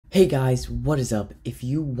Hey guys, what is up? If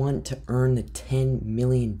you want to earn the $10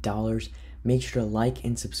 million, make sure to like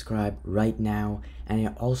and subscribe right now. And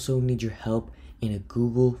I also need your help in a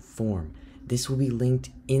Google form. This will be linked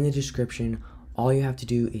in the description. All you have to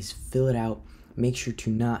do is fill it out. Make sure to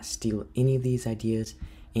not steal any of these ideas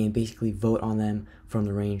and basically vote on them from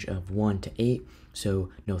the range of 1 to 8. So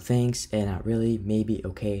no thanks, and not really, maybe,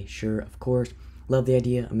 okay, sure, of course. Love the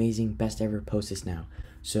idea, amazing, best ever, post this now.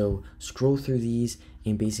 So scroll through these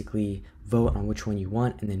and basically vote on which one you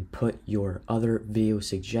want and then put your other video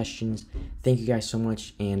suggestions. Thank you guys so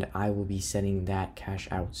much, and I will be sending that cash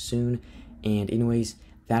out soon. And anyways,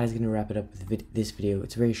 that is going to wrap it up with this video.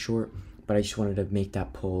 It's very short, but I just wanted to make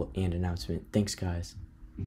that poll and announcement. Thanks guys.